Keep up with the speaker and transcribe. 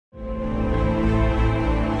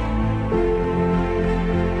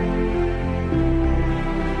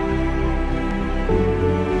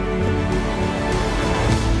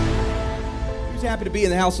be in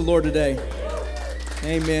the house of the Lord today?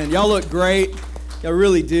 Amen. Y'all look great. Y'all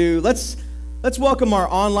really do. Let's welcome our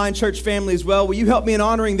online church family as well. Will you help me in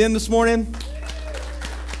honoring them this morning?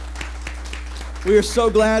 We are so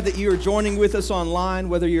glad that you are joining with us online,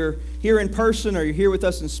 whether you're here in person or you're here with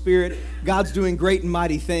us in spirit. God's doing great and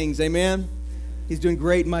mighty things. Amen. He's doing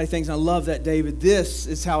great and mighty things. And I love that, David. This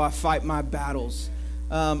is how I fight my battles.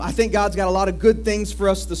 I think God's got a lot of good things for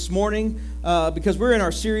us this morning because we're in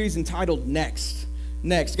our series entitled Next.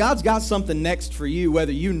 Next. God's got something next for you,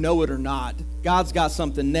 whether you know it or not. God's got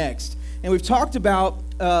something next. And we've talked about,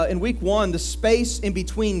 in week 1, the space in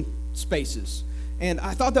between spaces. And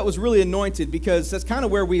I thought that was really anointed because that's kind of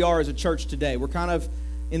where we are as a church today. We're kind of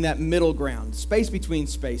in that middle ground, space between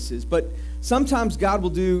spaces. But sometimes God will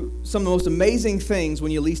do some of the most amazing things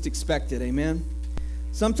when you least expect it. Amen?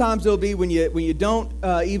 Sometimes it'll be when you don't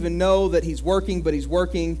even know that He's working, but He's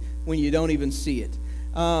working when you don't even see it.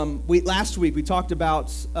 Last week we talked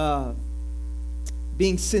about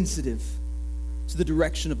being sensitive to the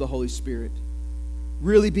direction of the Holy Spirit.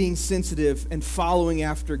 Really being sensitive and following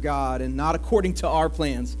after God and not according to our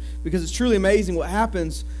plans. Because it's truly amazing what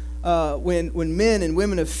happens when men and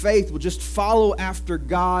women of faith will just follow after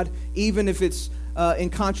God, even if it's in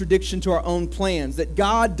contradiction to our own plans. That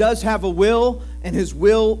God does have a will, and His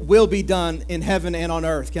will be done in heaven and on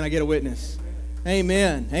earth. Can I get a witness?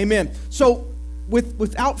 Amen. Amen. So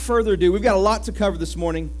without further ado, we've got a lot to cover this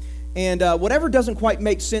morning. And whatever doesn't quite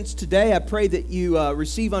make sense today, I pray that you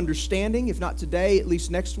receive understanding, if not today, at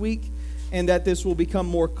least next week, and that this will become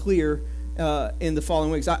more clear in the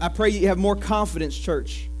following weeks. I pray you have more confidence,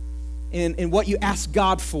 church, in what you ask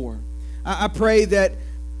God for. I pray that,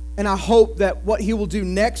 and I hope that what He will do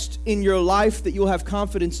next in your life, that you'll have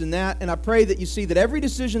confidence in that. And I pray that you see that every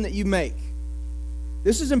decision that you make,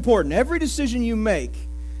 this is important, every decision you make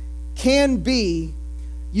can be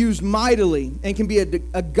used mightily and can be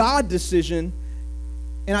a God decision.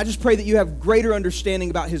 And I just pray that you have greater understanding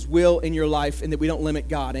about His will in your life and that we don't limit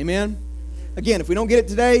God. Amen? Again, if we don't get it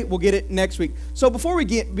today, we'll get it next week. So before we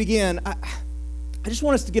begin, I just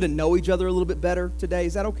want us to get to know each other a little bit better today.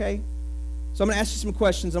 Is that okay? So I'm going to ask you some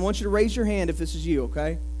questions. I want you to raise your hand if this is you,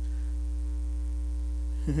 okay?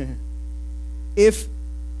 If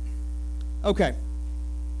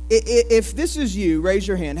this is you, raise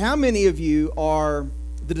your hand. How many of you are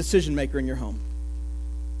the decision maker in your home?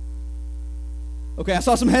 Okay, I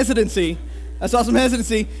saw some hesitancy.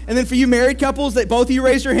 And then for you married couples, that both of you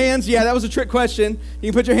raised your hands. Yeah, that was a trick question.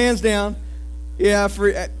 You can put your hands down. Yeah,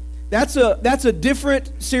 that's a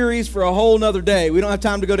different series for a whole nother day. We don't have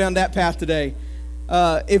time to go down that path today.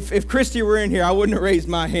 If Christy were in here, I wouldn't have raised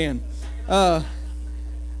my hand.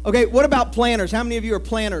 Okay, what about planners? How many of you are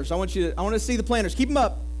planners? I want to see the planners. Keep them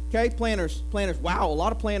up. Okay, planners. Wow, a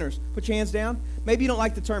lot of planners. Put your hands down. Maybe you don't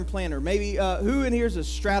like the term planner. Maybe, who in here is a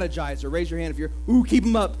strategizer? Raise your hand if you're, keep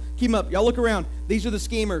them up. Y'all look around. These are the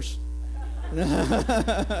schemers.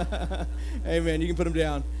 Amen, you can put them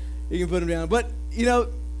down. But,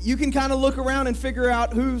 you can kind of look around and figure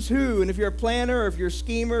out who's who. And if you're a planner or if you're a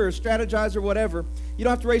schemer or a strategizer or whatever, you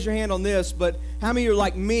don't have to raise your hand on this, but how many are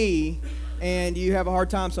like me and you have a hard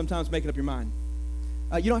time sometimes making up your mind?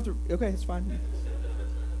 You don't have to, okay, that's fine.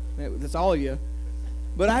 That's all of you.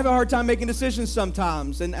 But I have a hard time making decisions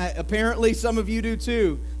sometimes, and apparently some of you do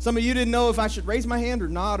too. Some of you didn't know if I should raise my hand or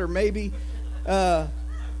not, or maybe. Sometimes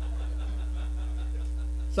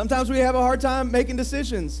we have a hard time making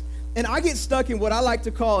decisions. And I get stuck in what I like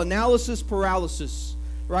to call analysis paralysis,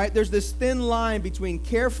 right? There's this thin line between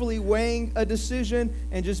carefully weighing a decision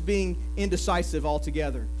and just being indecisive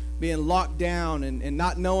altogether, being locked down and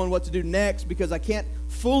not knowing what to do next because I can't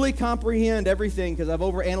fully comprehend everything because I've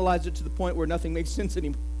overanalyzed it to the point where nothing makes sense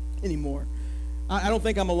anymore. I don't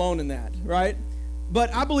think I'm alone in that, right?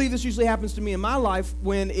 But I believe this usually happens to me in my life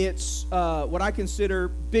when it's what I consider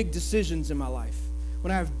big decisions in my life.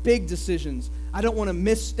 When I have big decisions, I don't want to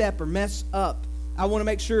misstep or mess up. I want to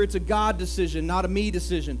make sure it's a God decision, not a me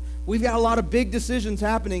decision. We've got a lot of big decisions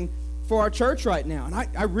happening for our church right now, and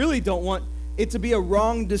I really don't want it to be a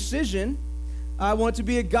wrong decision. I want it to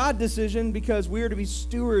be a God decision because we are to be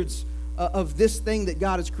stewards of this thing that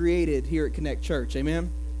God has created here at Connect Church. Amen?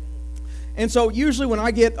 And so usually when I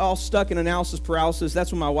get all stuck in analysis paralysis,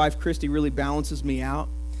 that's when my wife, Christy, really balances me out.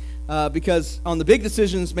 Because on the big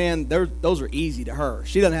decisions, man, those are easy to her.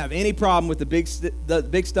 She doesn't have any problem with the big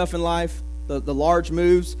stuff in life, the large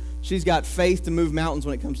moves. She's got faith to move mountains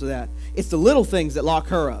when it comes to that. It's the little things that lock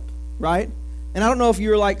her up, right? And I don't know if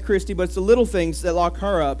you're like Christy, but it's the little things that lock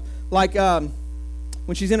her up. Like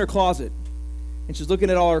when she's in her closet and she's looking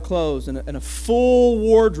at all her clothes and a full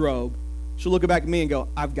wardrobe, she'll look back at me and go,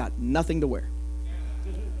 I've got nothing to wear.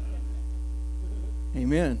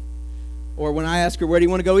 Amen. Or when I ask her, where do you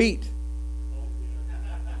want to go eat?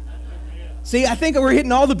 See, I think we're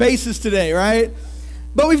hitting all the bases today, right?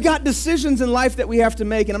 But we've got decisions in life that we have to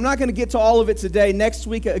make, and I'm not going to get to all of it today. Next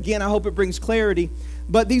week, again, I hope it brings clarity.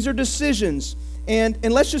 But these are decisions. And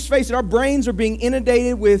let's just face it, our brains are being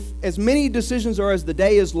inundated with as many decisions or as the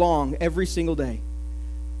day is long every single day.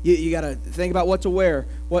 You got to think about what to wear,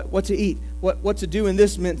 what to eat, what to do in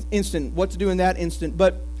this instant, what to do in that instant.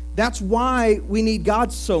 But that's why we need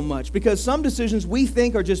God so much, because some decisions we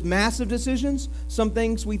think are just massive decisions. Some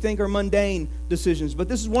things we think are mundane decisions. But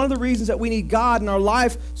this is one of the reasons that we need God in our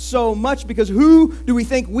life so much, because who do we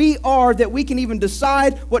think we are that we can even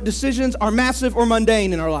decide what decisions are massive or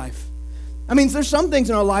mundane in our life? I mean, there's some things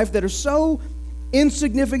in our life that are so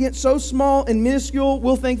insignificant, so small and minuscule,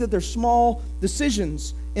 we'll think that they're small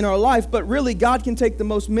decisions in our life, but really God can take the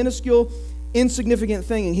most minuscule, insignificant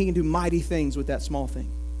thing and He can do mighty things with that small thing.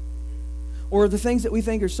 Or the things that we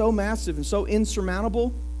think are so massive and so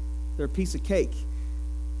insurmountable, they're a piece of cake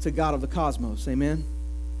to God of the cosmos, amen?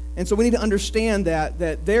 And so we need to understand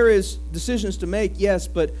that there is decisions to make, yes,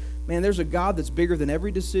 but man, there's a God that's bigger than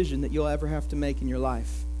every decision that you'll ever have to make in your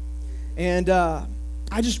life. And I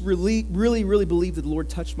just really believe that the Lord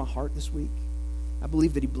touched my heart this week. I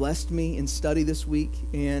believe that He blessed me in study this week,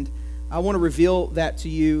 and I want to reveal that to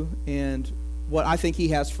you and what I think He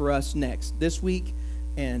has for us next. This week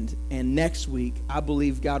and next week, I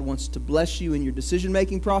believe God wants to bless you in your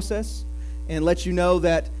decision-making process and let you know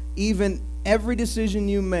that even every decision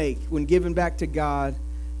you make when given back to God,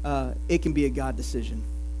 it can be a God decision.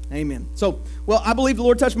 Amen. So, well, I believe the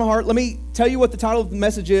Lord touched my heart. Let me tell you what the title of the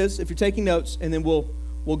message is, if you're taking notes, and then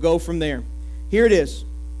we'll go from there. Here it is,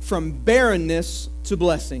 From Barrenness to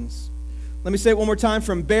Blessings. Let me say it one more time,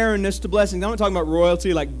 from barrenness to blessings. I'm not talking about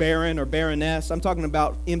royalty like barren or barrenness. I'm talking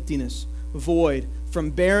about emptiness, void. From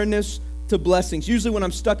barrenness to blessings. Usually when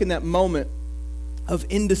I'm stuck in that moment of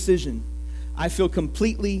indecision, I feel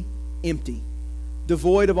completely empty,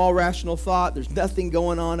 devoid of all rational thought. There's nothing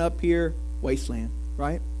going on up here. Wasteland,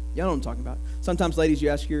 right? Y'all know what I'm talking about. Sometimes, ladies, you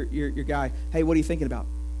ask your guy, hey, what are you thinking about?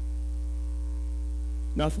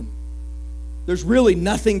 Nothing. There's really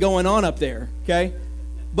nothing going on up there, okay?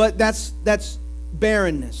 But that's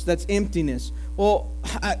barrenness. That's emptiness. Well,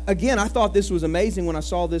 I thought this was amazing when I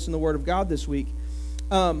saw this in the Word of God this week.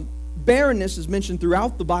 Barrenness is mentioned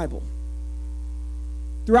throughout the Bible.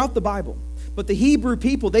 Throughout the Bible. But the Hebrew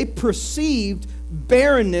people, they perceived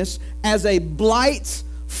barrenness as a blight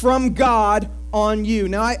from God on you.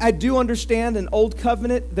 Now, I do understand in Old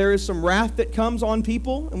Covenant there is some wrath that comes on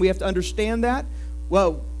people, and we have to understand that.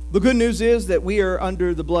 Well, the good news is that we are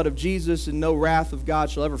under the blood of Jesus, and no wrath of God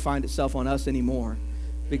shall ever find itself on us anymore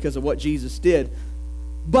because of what Jesus did.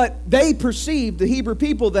 But they perceived, the Hebrew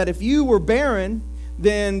people, that if you were barren,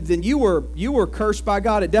 then you were cursed by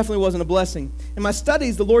God. It definitely wasn't a blessing. In my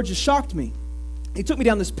studies, the Lord just shocked me. He took me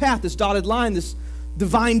down this path, this dotted line, this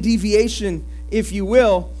divine deviation, if you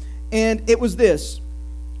will. And it was this,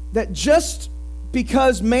 that just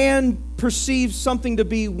because man perceives something to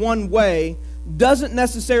be one way doesn't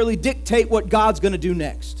necessarily dictate what God's going to do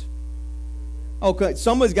next. Okay,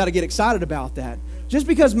 somebody's got to get excited about that. Just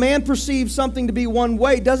because man perceives something to be one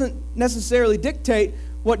way doesn't necessarily dictate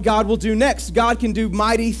what God will do next. God can do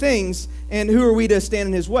mighty things, and who are we to stand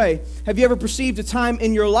in His way? Have you ever perceived a time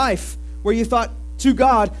in your life where you thought to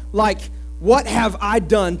God, like, what have I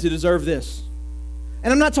done to deserve this?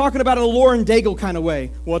 And I'm not talking about a Lauren Daigle kind of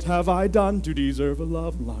way. What have I done to deserve a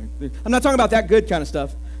love like this? I'm not talking about that good kind of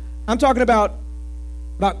stuff. I'm talking about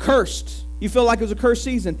cursed. You feel like it was a cursed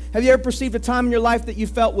season. Have you ever perceived a time in your life that you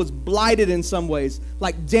felt was blighted in some ways?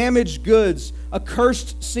 Like damaged goods, a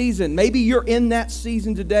cursed season. Maybe you're in that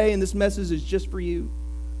season today and this message is just for you.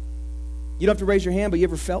 You don't have to raise your hand, but you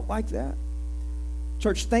ever felt like that?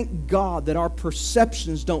 Church, thank God that our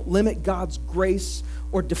perceptions don't limit God's grace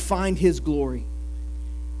or define His glory.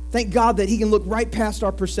 Thank God that He can look right past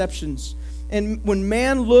our perceptions. And when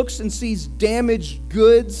man looks and sees damaged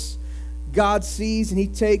goods, God sees and He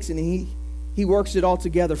takes and He works it all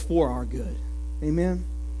together for our good. Amen?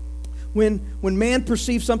 When man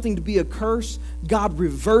perceives something to be a curse, God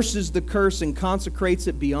reverses the curse and consecrates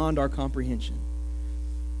it beyond our comprehension.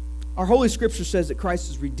 Our Holy Scripture says that Christ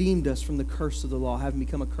has redeemed us from the curse of the law, having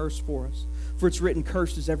become a curse for us. For it's written,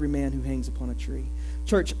 cursed is every man who hangs upon a tree.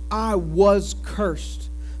 Church, I was cursed.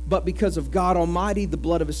 But because of God Almighty, the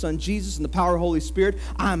blood of His Son Jesus, and the power of the Holy Spirit,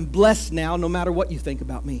 I'm blessed now no matter what you think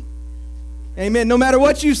about me. Amen. No matter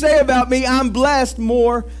what you say about me, I'm blessed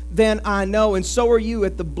more than I know. And so are you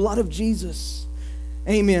at the blood of Jesus.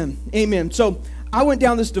 Amen. Amen. So I went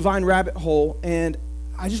down this divine rabbit hole, and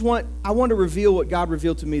I want to reveal what God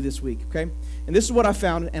revealed to me this week, okay? And this is what I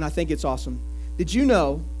found, and I think it's awesome. Did you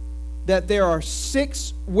know that there are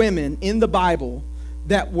 6 women in the Bible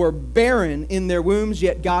that were barren in their wombs,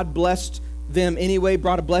 yet God blessed them anyway,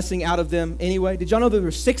 brought a blessing out of them anyway? Did y'all know there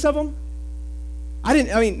were 6 of them?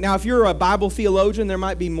 Now if you're a Bible theologian, there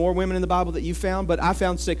might be more women in the Bible that you found, but I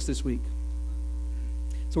found 6 this week.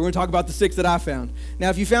 So we're going to talk about the 6 that I found. Now,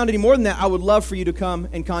 if you found any more than that, I would love for you to come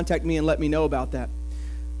and contact me and let me know about that.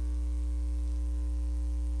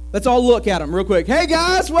 Let's all look at them real quick. Hey,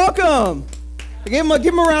 guys, welcome. Give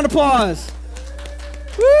them a round of applause.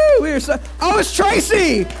 Woo! Oh, it's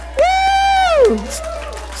Tracy. Woo!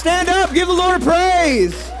 Stand up. Give the Lord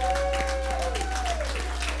praise.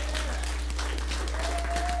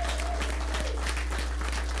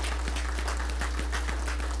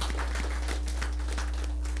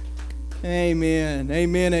 Amen.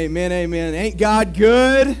 Amen. Amen. Amen. Ain't God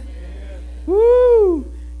good? Amen.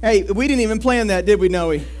 Woo! Hey, we didn't even plan that, did we,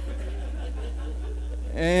 Noe?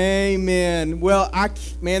 Amen. Well,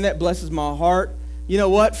 man, that blesses my heart. You know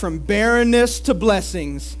what? From barrenness to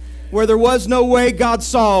blessings. Where there was no way, God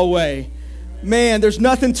saw a way. Man, there's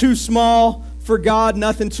nothing too small for God,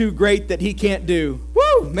 nothing too great that He can't do.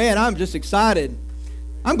 Woo! Man, I'm just excited.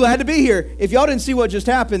 I'm glad to be here. If y'all didn't see what just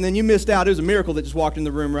happened, then you missed out. It was a miracle that just walked in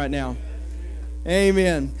the room right now.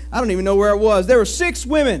 Amen. I don't even know where it was. There were 6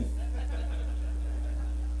 women.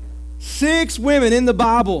 6 women in the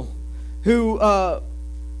Bible who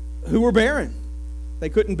were barren. They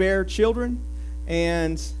couldn't bear children,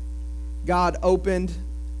 and God opened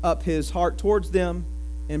up His heart towards them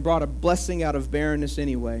and brought a blessing out of barrenness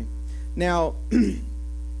anyway. Now,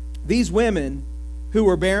 these women who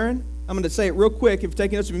were barren, I'm going to say it real quick. If you're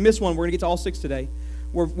taking notes, if you miss one, we're going to get to all 6 today.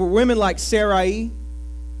 Were women like Sarai,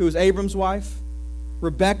 who was Abram's wife,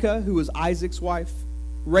 Rebekah, who was Isaac's wife,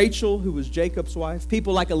 Rachel, who was Jacob's wife,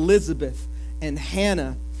 people like Elizabeth and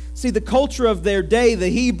Hannah. See, the culture of their day, the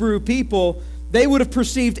Hebrew people, they would have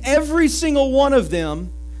perceived every single one of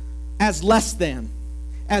them as less than,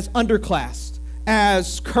 as underclassed,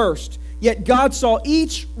 as cursed. Yet God saw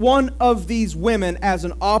each one of these women as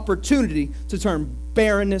an opportunity to turn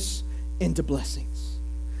barrenness into blessings.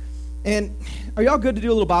 And are y'all good to do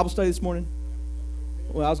a little Bible study this morning?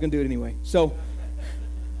 Well, I was going to do it anyway. So,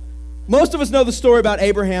 most of us know the story about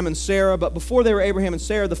Abraham and Sarah, but before they were Abraham and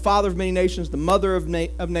Sarah, the father of many nations, the mother of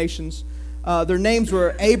nations, their names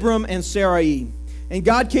were Abram and Sarai. And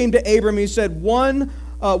God came to Abram and He said, one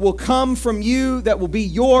will come from you that will be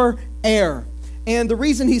your heir. And the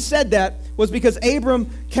reason He said that was because Abram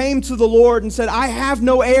came to the Lord and said, I have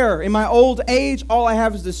no heir. In my old age, all I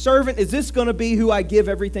have is this servant. Is this going to be who I give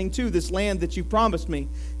everything to, this land that you promised me?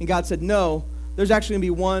 And God said, no, there's actually going to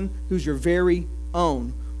be one who's your very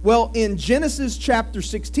own. Well, in Genesis chapter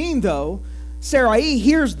 16, though, Sarai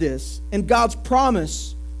hears this and God's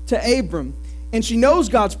promise to Abram. And she knows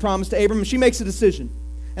God's promise to Abram, and she makes a decision.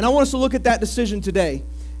 And I want us to look at that decision today.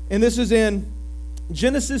 And this is in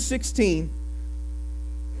Genesis 16,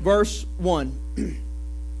 verse 1.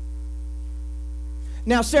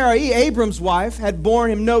 Now Sarai, Abram's wife, had borne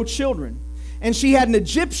him no children. And she had an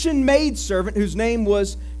Egyptian maidservant whose name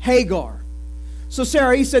was Hagar. So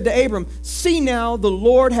Sarai said to Abram, see now, the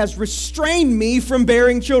Lord has restrained me from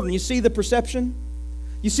bearing children. You see the perception?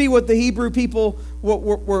 You see what the Hebrew people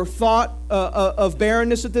were thought of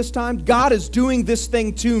barrenness at this time? God is doing this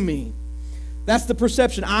thing to me. That's the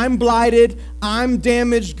perception. I'm blighted. I'm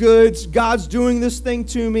damaged goods. God's doing this thing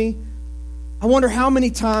to me. I wonder how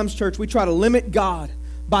many times, church, we try to limit God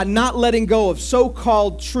by not letting go of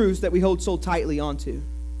so-called truths that we hold so tightly onto.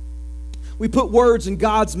 We put words in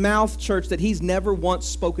God's mouth, church, that He's never once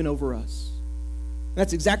spoken over us.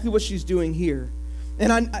 That's exactly what she's doing here.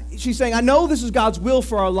 And she's saying, I know this is God's will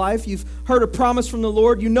for our life. You've heard a promise from the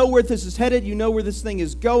Lord. You know where this is headed. You know where this thing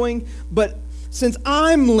is going. But since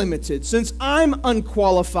I'm limited, since I'm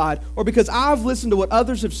unqualified, or because I've listened to what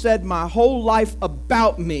others have said my whole life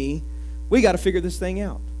about me, we got to figure this thing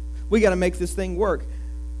out. We got to make this thing work.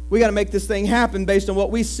 We got to make this thing happen based on what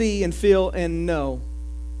we see and feel and know.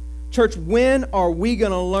 Church, when are we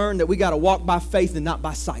going to learn that we got to walk by faith and not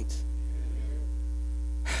by sight?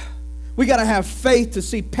 We got to have faith to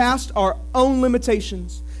see past our own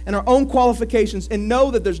limitations and our own qualifications and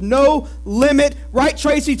know that there's no limit, right,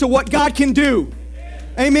 Tracy, to what God can do.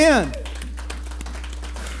 Amen.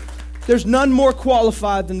 There's none more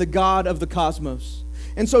qualified than the God of the cosmos.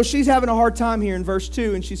 And so she's having a hard time here in verse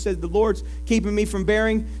 2, and she said, the Lord's keeping me from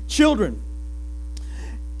bearing children.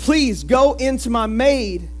 Please go into my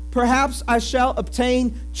maid. Perhaps I shall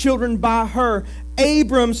obtain children by her.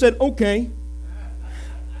 Abram said, okay.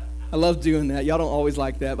 I love doing that. Y'all don't always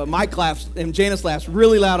like that, but Mike laughs and Janice laughs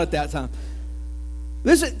really loud at that time.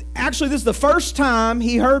 This is the first time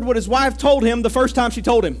he heard what his wife told him the first time she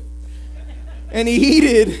told him. And he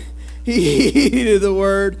heeded the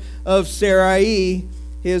word of Sarai,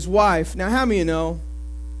 his wife. Now, how many of you know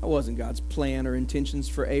that wasn't God's plan or intentions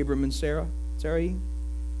for Abram and Sarai,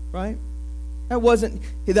 right? That wasn't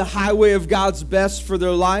the highway of God's best for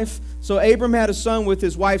their life. So Abram had a son with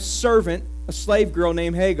his wife's servant, a slave girl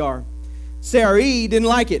named Hagar. Sarai didn't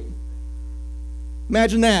like it.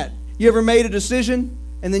 Imagine that. You ever made a decision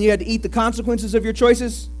and then you had to eat the consequences of your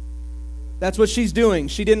choices? That's what she's doing.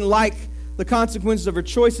 She didn't like the consequences of her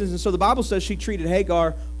choices, and so the Bible says she treated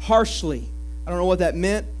Hagar harshly. I don't know what that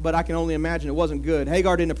meant, but I can only imagine it wasn't good.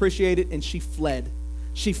 Hagar didn't appreciate it, and she fled.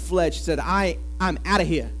 She fled. She said, I'm out of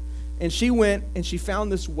here. And she went and she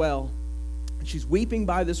found this well, and she's weeping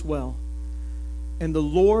by this well. And the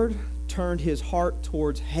Lord turned his heart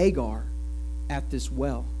towards Hagar at this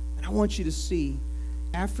well. And I want you to see,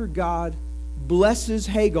 after God blesses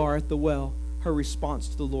Hagar at the well, her response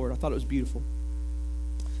to the Lord. I thought it was beautiful.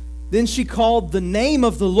 Then she called the name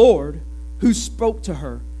of the Lord who spoke to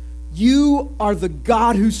her. You are the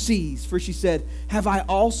God who sees. For she said, have I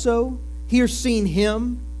also here seen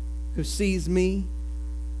him who sees me?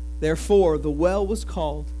 Therefore, the well was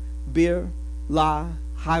called Bir La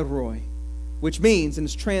Hairoi, which means, and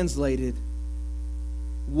is translated,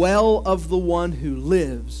 well of the one who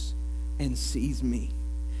lives and sees me.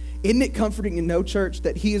 Isn't it comforting to know, church,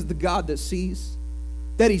 that he is the God that sees?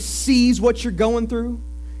 That he sees what you're going through?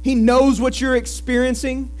 He knows what you're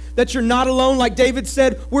experiencing, that you're not alone. Like David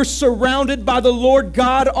said, we're surrounded by the Lord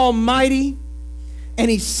God Almighty, and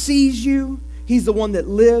he sees you. He's the one that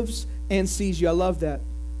lives and sees you. I love that.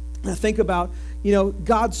 And I think about,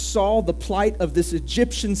 God saw the plight of this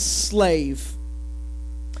Egyptian slave.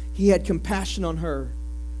 He had compassion on her,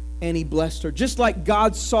 and he blessed her. Just like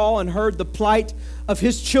God saw and heard the plight of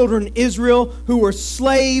his children Israel, who were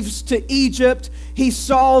slaves to Egypt, he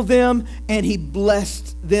saw them and he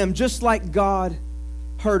blessed them. Just like God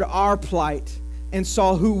heard our plight and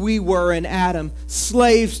saw who we were in Adam,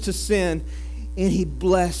 slaves to sin, and he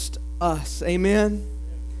blessed us. Amen?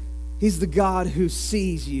 He's the God who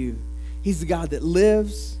sees you. He's the God that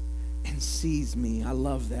lives and sees me. I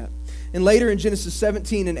love that. And later in Genesis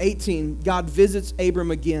 17 and 18, God visits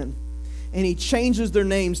Abram again. And he changes their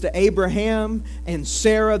names to Abraham and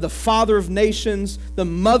Sarah, the father of nations, the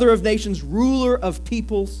mother of nations, ruler of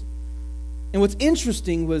peoples. And what's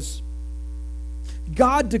interesting was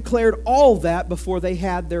God declared all that before they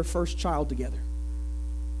had their first child together.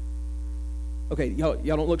 Okay, y'all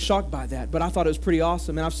don't look shocked by that, but I thought it was pretty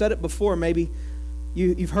awesome. And I've said it before, maybe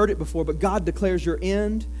you've heard it before, but God declares your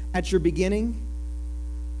end at your beginning.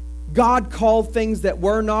 God called things that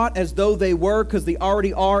were not as though they were because they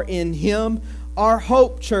already are in him. Our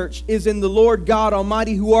hope, church, is in the Lord God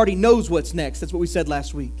Almighty who already knows what's next. That's what we said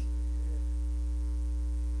last week.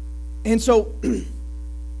 And so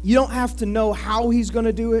you don't have to know how he's going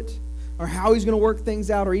to do it or how he's going to work things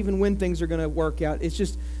out or even when things are going to work out. It's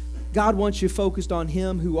just God wants you focused on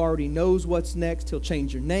him who already knows what's next. He'll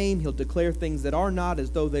change your name. He'll declare things that are not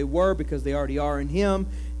as though they were because they already are in him.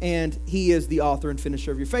 And he is the author and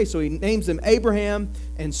finisher of your faith. So he names them Abraham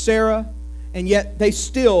and Sarah, and yet they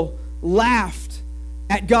still laughed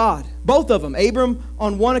at God. Both of them, Abram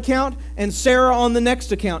on one account and Sarah on the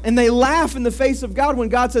next account. And they laugh in the face of God when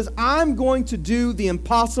God says, I'm going to do the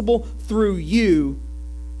impossible through you.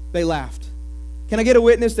 They laughed. Can I get a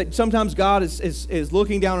witness that sometimes God is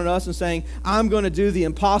looking down on us and saying, I'm going to do the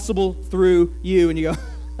impossible through you? And you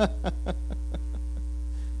go,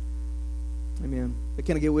 amen. But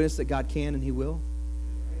can I get a witness that God can and he will?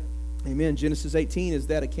 Amen. Genesis 18 is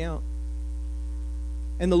that account.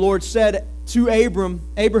 And the Lord said to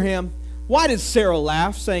Abraham, why did Sarah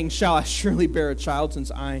laugh, saying, shall I surely bear a child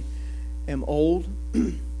since I am old?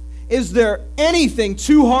 Is there anything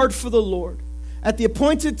too hard for the Lord? At the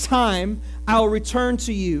appointed time, I will return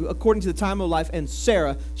to you according to the time of life, and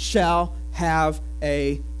Sarah shall have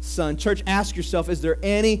a son. Church, ask yourself, is there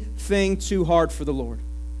anything too hard for the Lord?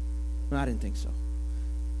 No, I didn't think so.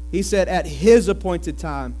 He said, at his appointed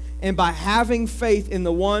time, and by having faith in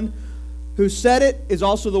the one who said it is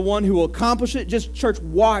also the one who will accomplish it. Just, church,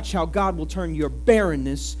 watch how God will turn your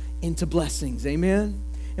barrenness into blessings. Amen?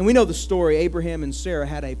 And we know the story. Abraham and Sarah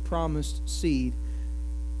had a promised seed,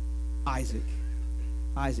 Isaac.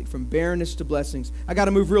 From barrenness to blessings. I got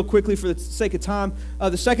to move real quickly for the sake of time.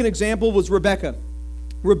 The second example was Rebekah.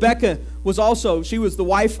 Rebekah she was the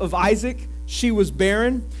wife of Isaac. She was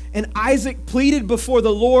barren. And Isaac pleaded before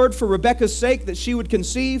the Lord for Rebekah's sake that she would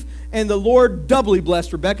conceive. And the Lord doubly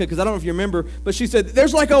blessed Rebekah, because I don't know if you remember, but she said,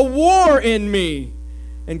 there's like a war in me.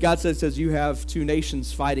 And God says, you have two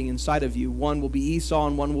nations fighting inside of you. One will be Esau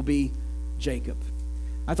and one will be Jacob.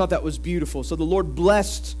 I thought that was beautiful. So the Lord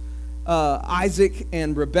blessed Isaac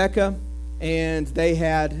and Rebekah, and they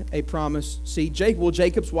had a promised seed.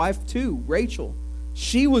 Jacob's wife too, Rachel,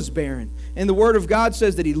 she was barren. And the Word of God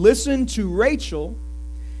says that he listened to Rachel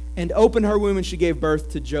and opened her womb, and she gave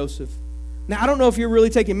birth to Joseph. Now, I don't know if you're really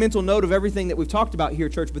taking mental note of everything that we've talked about here,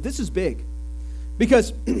 church, but this is big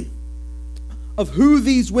because of who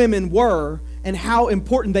these women were and how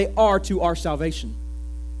important they are to our salvation.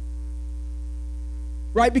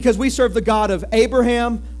 Right? Because we serve the God of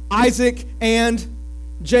Abraham, Isaac, and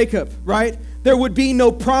Jacob, right? There would be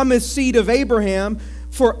no promised seed of Abraham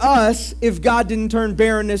for us if God didn't turn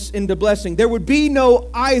barrenness into blessing. There would be no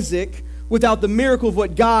Isaac without the miracle of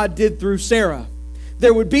what God did through Sarah.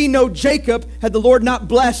 There would be no Jacob had the Lord not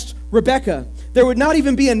blessed Rebekah. There would not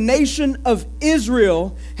even be a nation of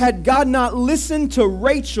Israel had God not listened to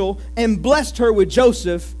Rachel and blessed her with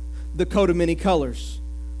Joseph, the coat of many colors,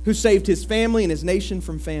 who saved his family and his nation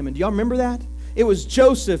from famine. Do y'all remember that? It was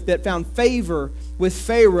Joseph that found favor with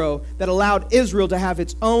Pharaoh that allowed Israel to have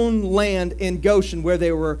its own land in Goshen where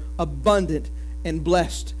they were abundant and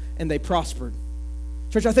blessed and they prospered.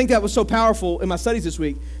 Church, I think that was so powerful in my studies this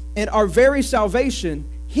week. And our very salvation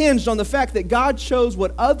hinged on the fact that God chose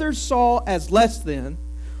what others saw as less than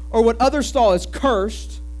or what others saw as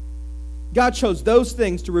cursed. God chose those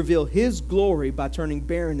things to reveal His glory by turning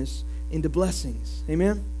barrenness into blessings.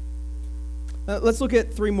 Amen? Let's look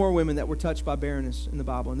at three more women that were touched by barrenness in the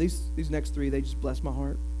Bible. And these next three, they just bless my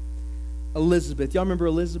heart. Elizabeth. Y'all remember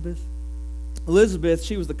Elizabeth? Elizabeth,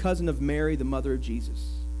 she was the cousin of Mary, the mother of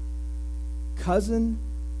Jesus. Cousin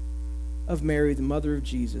of Mary, the mother of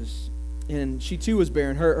Jesus. And she too was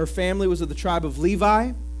barren. Her family was of the tribe of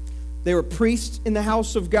Levi. They were priests in the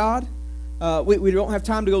house of God. We don't have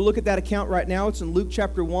time to go look at that account right now. It's in Luke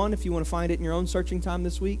chapter 1 if you want to find it in your own searching time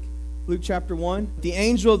this week. Luke chapter 1. The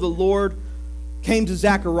angel of the Lord came to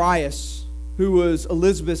Zacharias, who was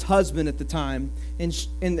Elizabeth's husband at the time. And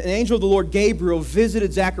the angel of the Lord, Gabriel,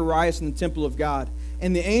 visited Zacharias in the temple of God.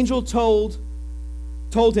 And the angel told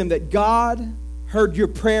him that God heard your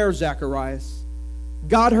prayer, Zacharias.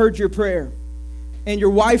 God heard your prayer. And your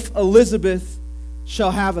wife, Elizabeth, shall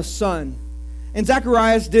have a son. And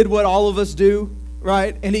Zacharias did what all of us do,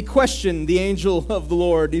 right? And he questioned the angel of the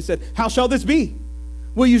Lord. He said, how shall this be?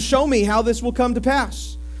 Will you show me how this will come to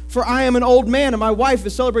pass? For I am an old man, and my wife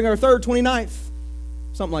is celebrating her 29th.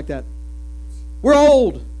 Something like that. We're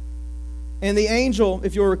old. And the angel,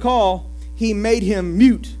 if you'll recall, he made him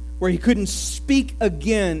mute, where he couldn't speak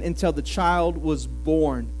again until the child was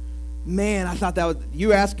born. Man, I thought that was,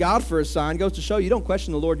 you ask God for a sign, goes to show you don't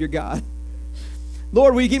question the Lord your God.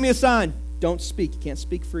 Lord, will you give me a sign? Don't speak. You can't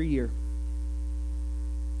speak for a year.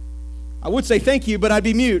 I would say thank you, but I'd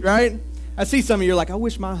be mute, right? I see some of you are like, I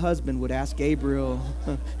wish my husband would ask Gabriel.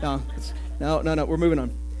 No, we're moving on.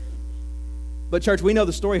 But church, we know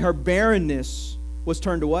the story. Her barrenness was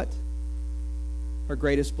turned to what? Her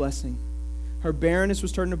greatest blessing. Her barrenness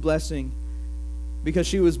was turned to blessing because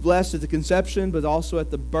she was blessed at the conception, but also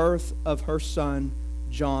at the birth of her son,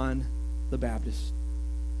 John the Baptist.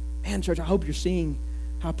 Man, church, I hope you're seeing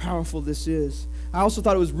how powerful this is. I also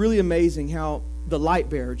thought it was really amazing how the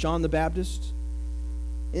light bearer, John the Baptist,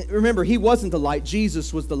 remember, he wasn't the light.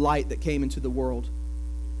 Jesus was the light that came into the world.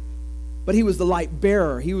 But he was the light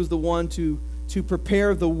bearer. He was the one to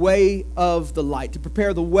prepare the way of the light, to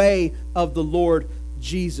prepare the way of the Lord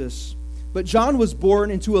Jesus. But John was born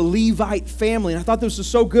into a Levite family. And I thought this was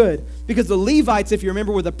so good because the Levites, if you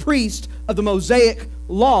remember, were the priest of the Mosaic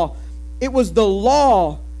law. It was the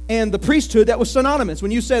law and the priesthood that was synonymous.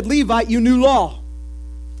 When you said Levite, you knew law.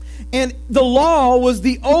 And the law was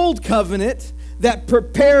the old covenant that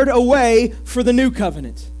prepared a way for the new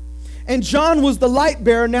covenant. And John was the light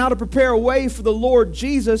bearer now to prepare a way for the Lord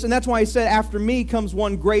Jesus. And that's why he said, after me comes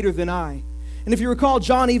one greater than I. And if you recall,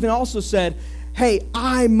 John even also said, hey,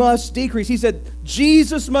 I must decrease. He said,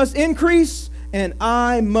 Jesus must increase and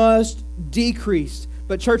I must decrease.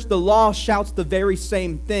 But church, the law shouts the very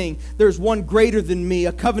same thing. There's one greater than me,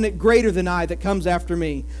 a covenant greater than I that comes after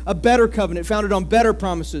me. A better covenant founded on better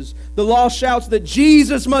promises. The law shouts that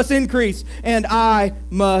Jesus must increase and I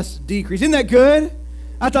must decrease. Isn't that good?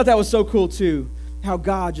 I thought that was so cool too. How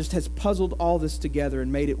God just has puzzled all this together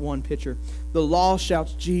and made it one picture. The law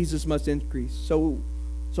shouts Jesus must increase. So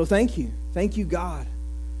thank you. Thank you, God,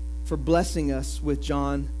 for blessing us with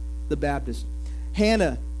John the Baptist.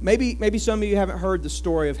 Hannah, maybe some of you haven't heard the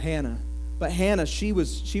story of Hannah, but Hannah, she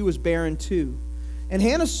was barren too. And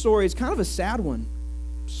Hannah's story is kind of a sad one.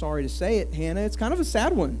 Sorry to say it, Hannah, it's kind of a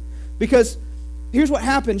sad one. Because here's what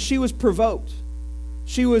happened. She was provoked.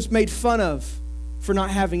 She was made fun of for not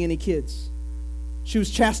having any kids. She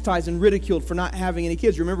was chastised and ridiculed for not having any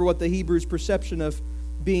kids. Remember what the Hebrews' perception of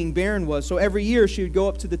being barren was. So every year she would go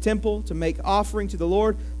up to the temple to make offering to the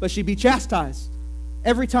Lord, but she'd be chastised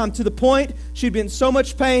every time, to the point she'd be in so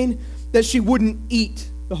much pain that she wouldn't eat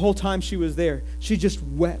the whole time she was there. She just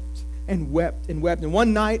wept and wept and wept. And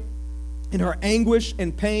one night, in her anguish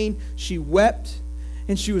and pain, she wept,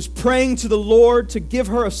 and she was praying to the Lord to give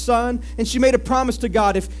her a son. And she made a promise to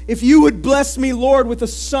God, if you would bless me, Lord, with a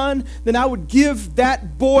son, then I would give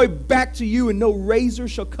that boy back to you, and no razor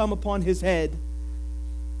shall come upon his head.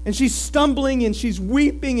 And she's stumbling, and she's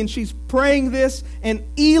weeping, and she's praying this. And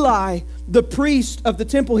Eli, the priest of the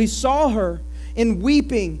temple, he saw her in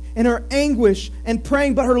weeping and her anguish and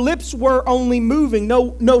praying, but her lips were only moving.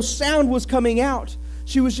 No sound was coming out.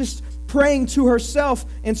 She was just praying to herself.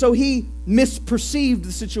 And so he misperceived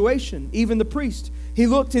the situation, even the priest. He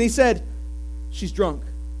looked and he said, she's drunk.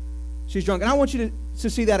 She's drunk. And I want you to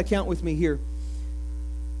see that account with me here.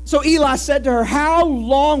 So Eli said to her, how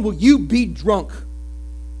long will you be drunk?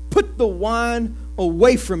 Put the wine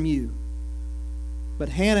away from you. But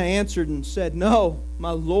Hannah answered and said, no,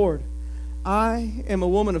 my Lord, I am a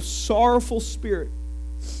woman of sorrowful spirit.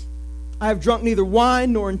 I have drunk neither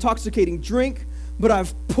wine nor intoxicating drink, but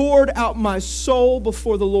I've poured out my soul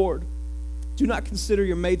before the Lord. Do not consider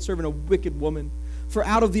your maidservant a wicked woman, for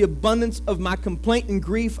out of the abundance of my complaint and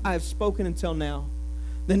grief I have spoken until now.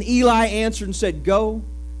 Then Eli answered and said, go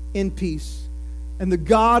in peace, and the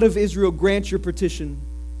God of Israel grant your petition,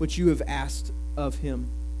 which you have asked of him.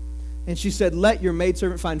 And she said, let your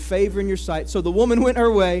maidservant find favor in your sight. So the woman went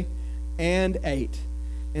her way and ate,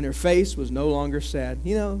 and her face was no longer sad.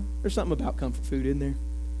 You know, there's something about comfort food, isn't there?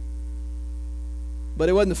 But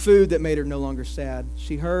it wasn't the food that made her no longer sad.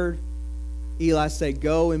 She heard Eli say,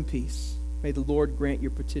 go in peace. May the Lord grant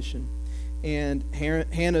your petition. And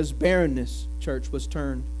Hannah's barrenness, church, was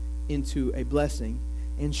turned into a blessing.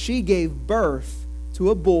 And she gave birth to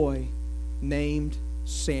a boy named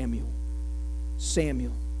Samuel.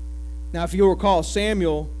 Samuel. Now, if you'll recall,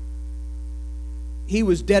 Samuel, he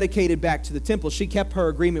was dedicated back to the temple. She kept her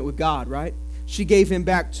agreement with God, right? She gave him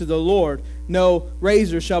back to the Lord. No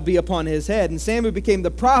razor shall be upon his head. And Samuel became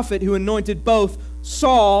the prophet who anointed both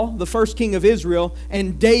Saul, the first king of Israel,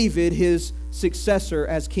 and David, his successor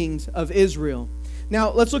as kings of Israel.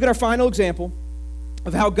 Now, let's look at our final example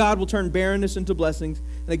of how God will turn barrenness into blessings.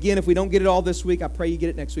 And again, if we don't get it all this week, I pray you get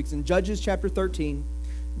it next week. It's in Judges chapter 13.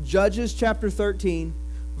 Judges chapter 13,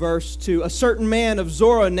 verse 2. A certain man of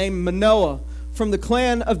Zorah named Manoah from the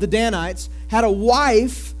clan of the Danites had a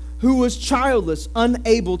wife who was childless,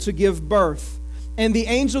 unable to give birth. And the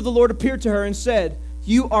angel of the Lord appeared to her and said,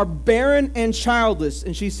 you are barren and childless.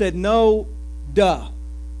 And she said, no, duh.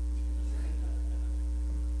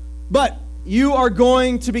 But you are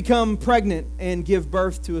going to become pregnant and give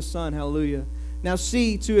birth to a son. Hallelujah. Now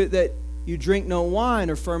see to it that you drink no wine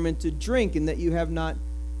or fermented drink, and that you have not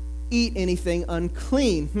eat anything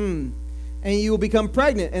unclean. And you will become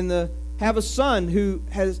pregnant and have a son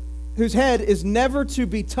whose head is never to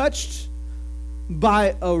be touched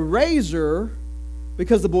by a razor,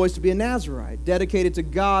 because the boy is to be a Nazirite, dedicated to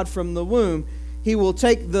God from the womb. He will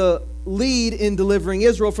take the lead in delivering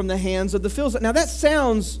Israel from the hands of the Philistines. Now that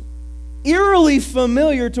sounds eerily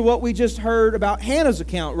familiar to what we just heard about Hannah's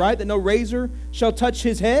account, right? That no razor shall touch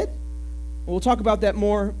his head. We'll talk about that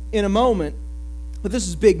more in a moment. But this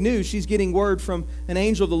is big news. She's getting word from an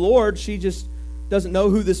angel of the Lord. She just doesn't know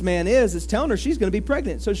who this man is. It's telling her she's going to be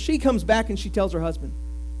pregnant. So she comes back and she tells her husband.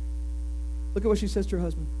 Look at what she says to her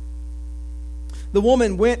husband. The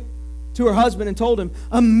woman went to her husband and told him,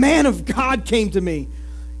 a man of God came to me.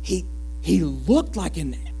 He looked like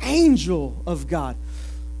an angel of God.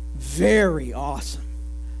 Very awesome.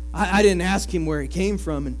 I didn't ask him where he came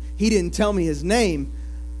from, and he didn't tell me his name,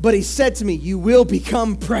 but he said to me, you will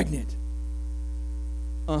become pregnant.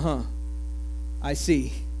 I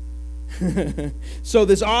see. So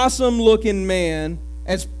this awesome looking man,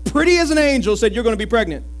 as pretty as an angel, said, you're going to be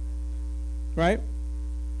pregnant. Right?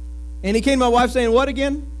 And he came to my wife saying, what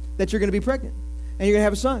again? That you're going to be pregnant. And you're going to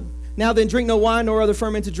have a son. Now then, drink no wine nor other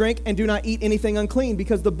fermented drink, and do not eat anything unclean,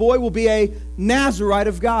 because the boy will be a Nazirite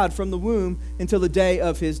of God from the womb until the day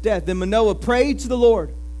of his death. Then Manoah prayed to the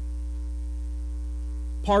Lord.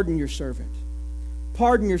 Pardon your servant.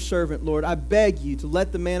 Pardon your servant, Lord. I beg you to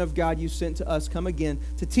let the man of God you sent to us come again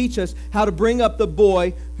to teach us how to bring up the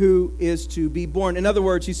boy who is to be born. In other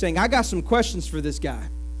words, he's saying, I got some questions for this guy,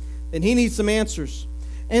 and he needs some answers.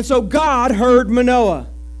 And so God heard Manoah.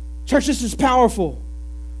 Church, this is powerful.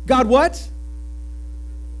 God what?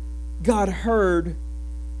 God heard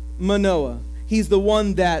Manoah. He's the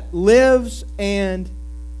one that lives and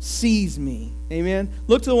sees me. Amen?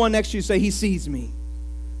 Look to the one next to you and say, He sees me.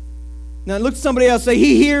 Now look to somebody else and say,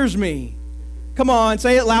 He hears me. Come on,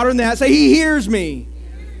 say it louder than that. Say, He hears me.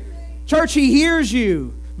 Church, He hears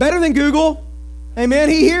you. Better than Google. Amen?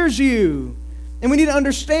 He hears you. And we need to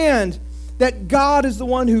understand that God is the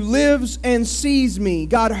one who lives and sees me.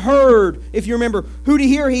 God heard, if you remember, who did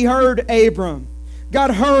He hear? He heard Abram.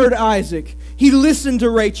 God heard Isaac. He listened to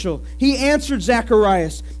Rachel. He answered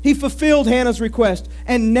Zacharias. He fulfilled Hannah's request.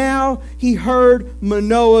 And now He heard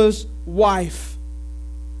Manoah's wife.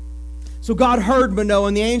 So God heard Manoah,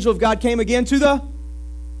 and the angel of God came again to the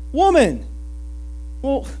woman.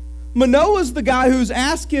 Well, Manoah's the guy who's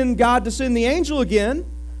asking God to send the angel again.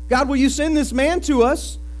 God, will you send this man to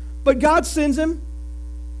us? But God sends him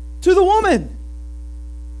to the woman.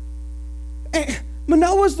 And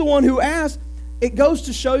Manoah's the one who asked. It goes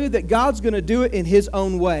to show you that God's going to do it in His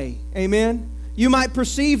own way. Amen? You might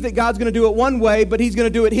perceive that God's going to do it one way, but He's going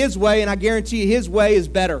to do it His way, and I guarantee you His way is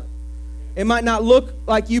better. It might not look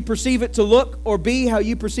like you perceive it to look or be how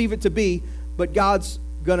you perceive it to be, but God's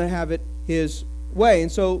going to have it His way.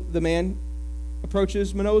 And so the man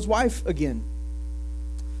approaches Manoah's wife again.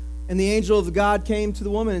 And the angel of God came to the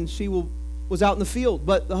woman, and she was out in the field,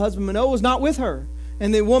 but the husband Manoah was not with her.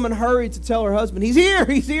 And the woman hurried to tell her husband, He's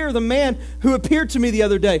here, the man who appeared to me the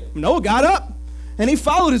other day. Manoah got up, and he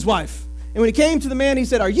followed his wife. And when he came to the man, he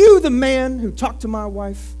said, Are you the man who talked to my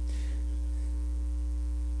wife?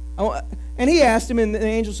 And he asked him, and the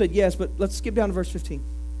angel said, Yes, but let's skip down to verse 15.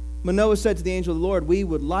 Manoah said to the angel of the Lord, We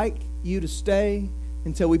would like you to stay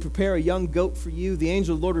until we prepare a young goat for you. The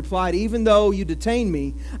angel of the Lord replied, Even though you detain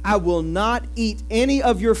me, I will not eat any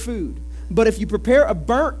of your food. But if you prepare a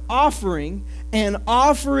burnt offering and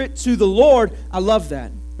offer it to the Lord, I love that.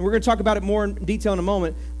 And we're going to talk about it more in detail in a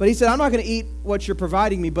moment. But he said, I'm not going to eat what you're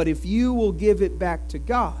providing me, but if you will give it back to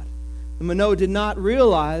God. And Manoah did not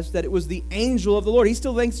realize that it was the angel of the Lord. He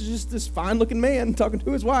still thinks it's just this fine-looking man talking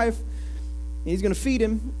to his wife. And he's going to feed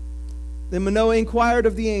him. Then Manoah inquired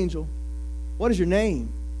of the angel, What is your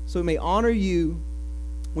name? So it may honor you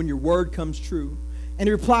when your word comes true. And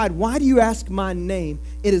he replied, Why do you ask my name?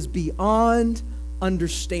 It is beyond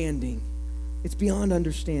understanding. It's beyond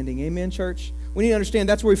understanding. Amen, church? We need to understand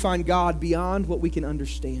that's where we find God, beyond what we can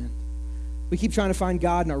understand. We keep trying to find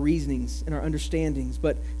God in our reasonings and our understandings,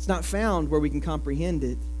 but it's not found where we can comprehend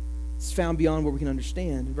it. It's found beyond where we can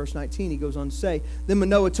understand. In verse 19, he goes on to say, Then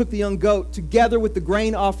Manoah took the young goat together with the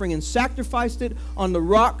grain offering and sacrificed it on the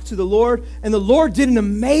rock to the Lord. And the Lord did an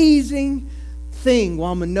amazing thing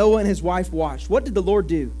while Manoah and his wife watched. What did the Lord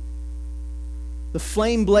do? The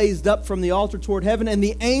flame blazed up from the altar toward heaven, and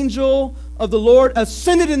the angel of the Lord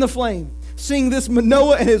ascended in the flame. Seeing this,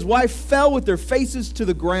 Manoah and his wife fell with their faces to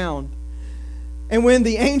the ground. And when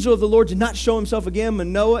the angel of the Lord did not show himself again,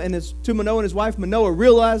 Manoah and his wife, Manoah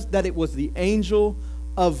realized that it was the angel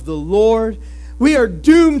of the Lord. We are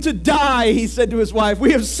doomed to die, he said to his wife.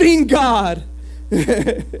 We have seen God.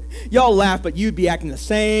 Y'all laugh, but you'd be acting the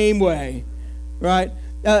same way, right?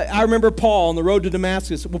 I remember Paul on the road to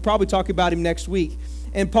Damascus. We'll probably talk about him next week.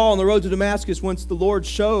 And Paul on the road to Damascus, once the Lord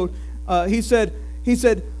showed, he said,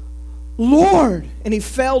 Lord, and he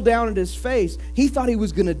fell down at his face. He thought he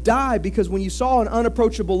was going to die because when you saw an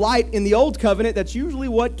unapproachable light in the old covenant, that's usually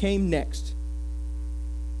what came next.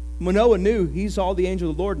 Manoah knew he saw the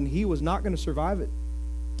angel of the Lord and he was not going to survive it.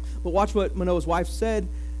 But watch what Manoah's wife said.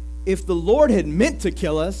 If the Lord had meant to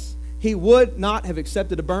kill us, He would not have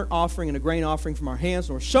accepted a burnt offering and a grain offering from our hands,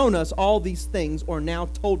 nor shown us all these things, or now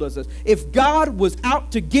told us this. If God was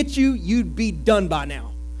out to get you, you'd be done by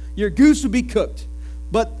now. Your goose would be cooked.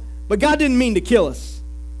 But God didn't mean to kill us.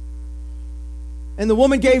 And the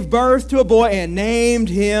woman gave birth to a boy and named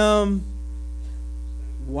him,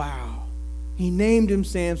 wow. He named him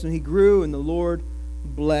Samson. He grew and the Lord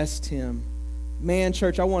blessed him. Man,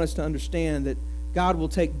 church, I want us to understand that God will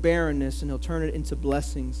take barrenness and He'll turn it into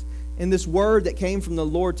blessings. In this word that came from the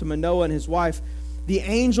Lord to Manoah and his wife, the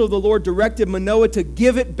angel of the Lord directed Manoah to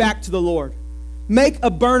give it back to the Lord. Make a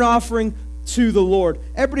burnt offering to the Lord.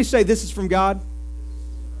 Everybody say, this is from God.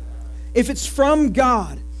 If it's from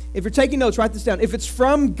God, if you're taking notes, write this down. If it's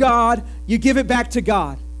from God, you give it back to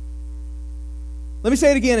God. Let me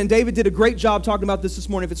say it again, and David did a great job talking about this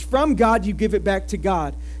morning. If it's from God, you give it back to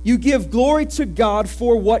God. You give glory to God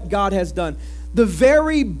for what God has done. The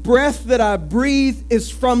very breath that I breathe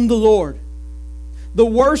is from the Lord. The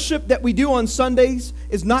worship that we do on Sundays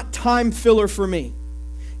is not time filler for me.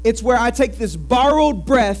 It's where I take this borrowed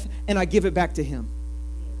breath and I give it back to Him.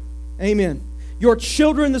 Amen. Your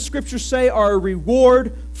children, the Scriptures say, are a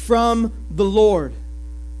reward from the Lord.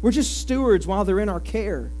 We're just stewards while they're in our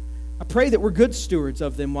care. I pray that we're good stewards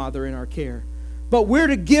of them while they're in our care. But we're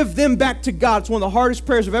to give them back to God. It's one of the hardest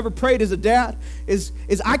prayers I've ever prayed as a dad, is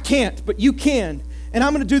I can't, but you can. And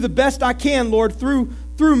I'm going to do the best I can, Lord, through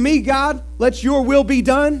me, God. Let your will be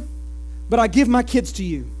done. But I give my kids to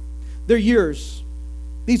you. They're yours.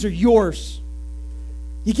 These are yours.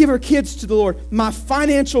 You give our kids to the Lord. My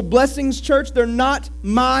financial blessings, church, they're not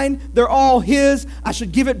mine. They're all His. I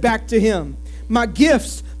should give it back to Him. My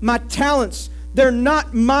gifts, my talents, they're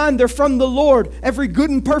not mine. They're from the Lord. Every good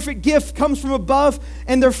and perfect gift comes from above,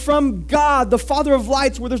 and they're from God, the Father of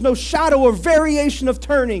lights, where there's no shadow or variation of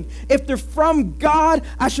turning. If they're from God,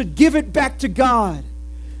 I should give it back to God.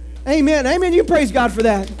 Amen. Amen. You praise God for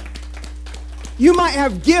that. You might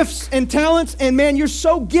have gifts and talents, and man, you're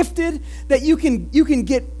so gifted that you can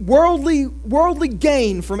get worldly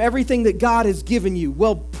gain from everything that God has given you.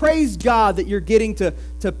 Well, praise God that you're getting to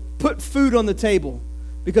put food on the table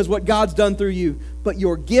because what God's done through you. But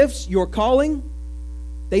your gifts, your calling,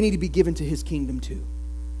 they need to be given to His kingdom too.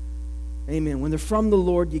 Amen. When they're from the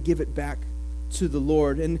Lord, you give it back to the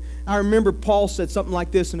Lord. And I remember Paul said something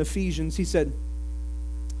like this in Ephesians. He said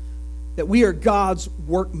that we are God's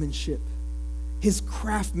workmanship, His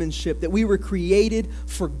craftsmanship, that we were created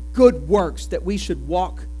for good works, that we should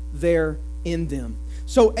walk there in them.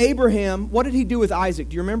 So Abraham, what did he do with Isaac?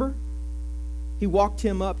 Do you remember? He walked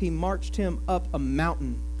him up, he marched him up a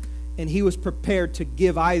mountain, and he was prepared to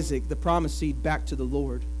give Isaac, the promised seed, back to the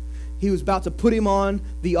Lord. He was about to put him on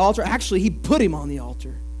the altar. Actually, he put him on the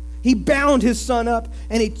altar. He bound his son up,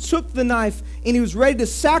 and he took the knife, and he was ready to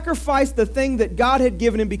sacrifice the thing that God had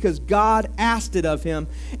given him because God asked it of him.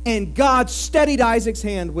 And God steadied Isaac's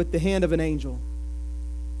hand with the hand of an angel,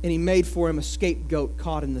 and He made for him a scapegoat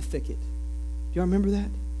caught in the thicket. Do y'all remember that?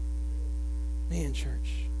 Man, church,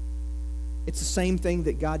 it's the same thing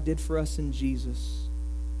that God did for us in Jesus.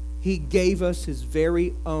 He gave us His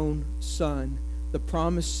very own Son, the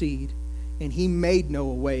promised seed, and He made no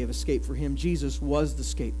way of escape for Him. Jesus was the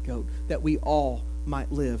scapegoat that we all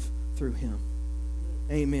might live through Him.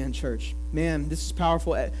 Amen, church. Man, this is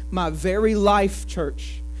powerful. My very life,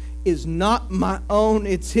 church, is not my own.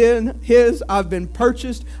 It's His. I've been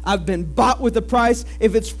purchased. I've been bought with a price.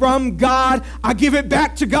 If it's from God, I give it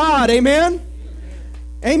back to God. Amen?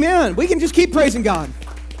 Amen. We can just keep praising God.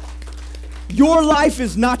 Your life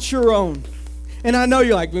is not your own. And I know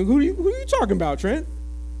you're like, who are you talking about, Trent?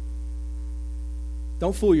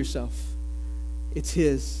 Don't fool yourself. It's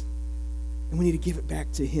His. And we need to give it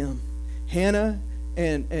back to Him. Hannah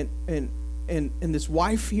and this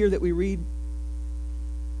wife here that we read,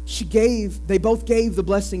 they both gave the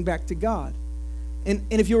blessing back to God. And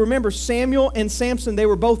if you remember, Samuel and Samson, they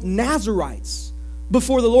were both Nazarites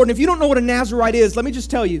before the Lord. And if you don't know what a Nazarite is, let me just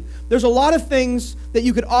tell you, there's a lot of things that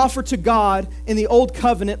you could offer to God in the Old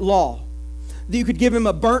Covenant law. You could give Him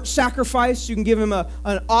a burnt sacrifice. You can give Him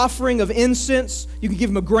an offering of incense. You can give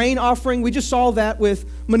Him a grain offering. We just saw that with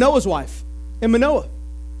Manoah's wife and Manoah.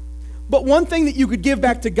 But one thing that you could give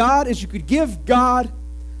back to God is you could give God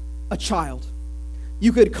a child.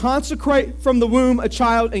 You could consecrate from the womb a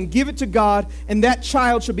child and give it to God, and that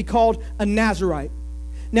child should be called a Nazarite.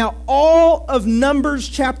 Now, all of Numbers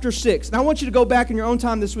chapter 6, and I want you to go back in your own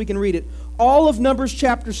time this week and read it. All of Numbers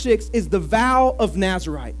chapter 6 is the vow of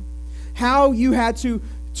Nazarite. How you had to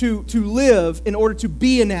live in order to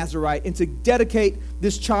be a Nazarite and to dedicate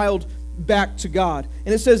this child back to God.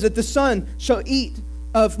 And it says that the son shall eat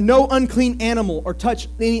of no unclean animal or touch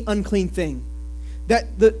any unclean thing.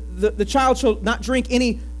 That the child shall not drink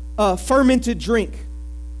any fermented drink.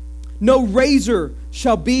 No razor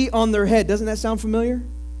shall be on their head. Doesn't that sound familiar?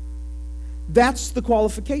 That's the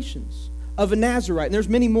qualifications of a Nazarite. And there's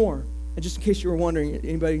many more. And just in case you were wondering,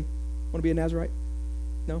 anybody want to be a Nazarite?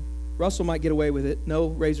 No? Russell might get away with it. No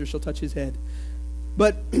razor shall touch his head.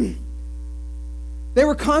 But they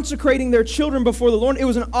were consecrating their children before the Lord. It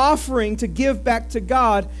was an offering to give back to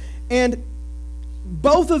God. And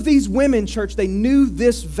both of these women, church, they knew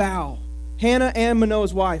this vow. Hannah and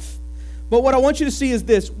Manoah's wife. But what I want you to see is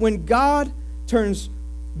this. When God turns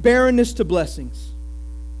barrenness to blessings,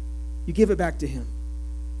 you give it back to Him.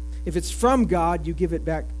 If it's from God, you give it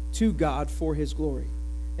back to God for His glory.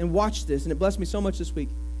 And watch this, and it blessed me so much this week.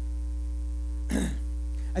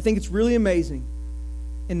 I think it's really amazing.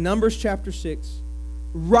 In Numbers chapter 6,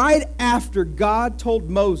 right after God told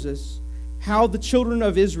Moses how the children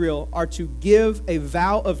of Israel are to give a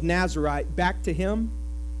vow of Nazarite back to Him,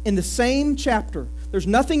 in the same chapter, there's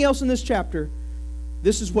nothing else in this chapter,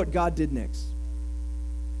 this is what God did next.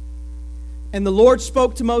 And the Lord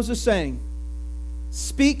spoke to Moses, saying,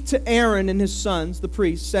 speak to Aaron and his sons, the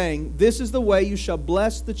priests, saying, this is the way you shall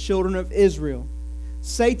bless the children of Israel.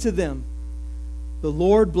 Say to them, The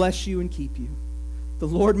Lord bless you and keep you. The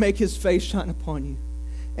Lord make his face shine upon you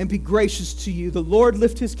and be gracious to you. The Lord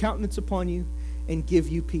lift his countenance upon you and give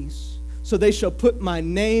you peace. So they shall put my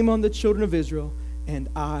name on the children of Israel, and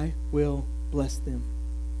I will bless them.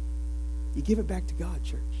 You give it back to God,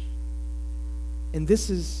 church. And this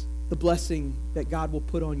is the blessing that God will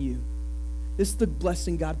put on you. This is the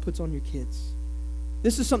blessing God puts on your kids.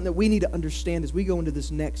 This is something that we need to understand as we go into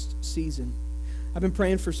this next season. I've been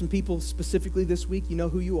praying for some people specifically this week. You know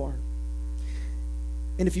who you are.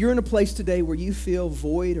 And if you're in a place today where you feel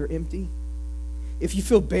void or empty, if you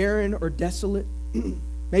feel barren or desolate,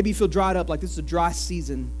 maybe you feel dried up, like this is a dry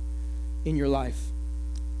season in your life,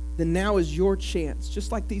 then now is your chance,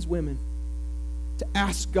 just like these women, to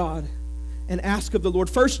ask God and ask of the Lord.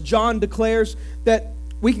 First John declares that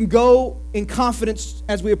we can go in confidence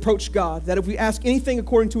as we approach God, that if we ask anything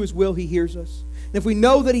according to his will, he hears us. And if we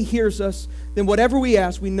know that he hears us, then whatever we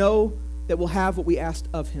ask, we know that we'll have what we asked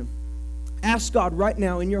of him. Ask God right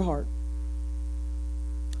now in your heart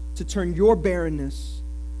to turn your barrenness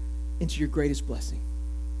into your greatest blessing.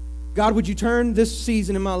 God, would you turn this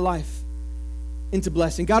season in my life into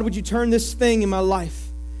blessing? God, would you turn this thing in my life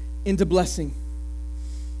into blessing?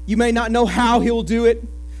 You may not know how he will do it.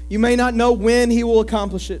 You may not know when he will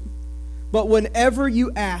accomplish it. But whenever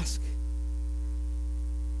you ask,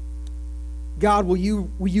 God, will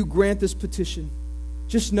you grant this petition?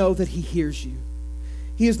 Just know that he hears you.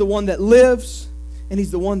 He is the one that lives, and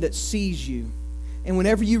he's the one that sees you. And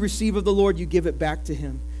whenever you receive of the Lord, you give it back to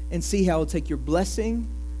him. And see how he'll take your blessing,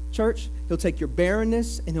 church. He'll take your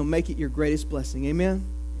barrenness, and he'll make it your greatest blessing. Amen?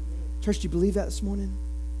 Church, do you believe that this morning?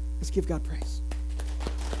 Let's give God praise.